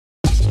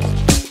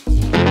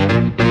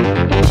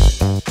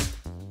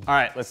All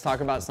right, let's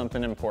talk about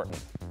something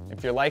important.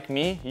 If you're like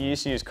me, you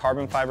used to use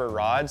carbon fiber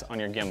rods on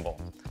your gimbal.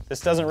 This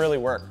doesn't really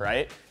work,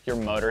 right? Your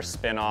motors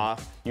spin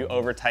off, you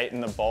over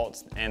tighten the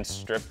bolts and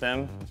strip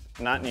them.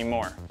 Not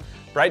anymore.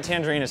 Bright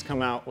Tangerine has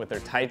come out with their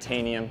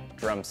titanium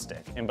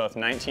drumstick in both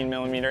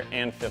 19mm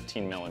and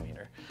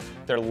 15mm.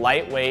 They're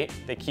lightweight,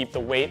 they keep the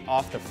weight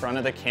off the front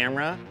of the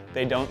camera,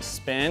 they don't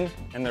spin,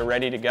 and they're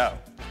ready to go.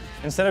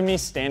 Instead of me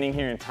standing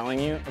here and telling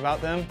you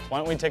about them, why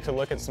don't we take a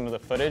look at some of the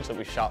footage that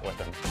we shot with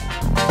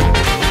them.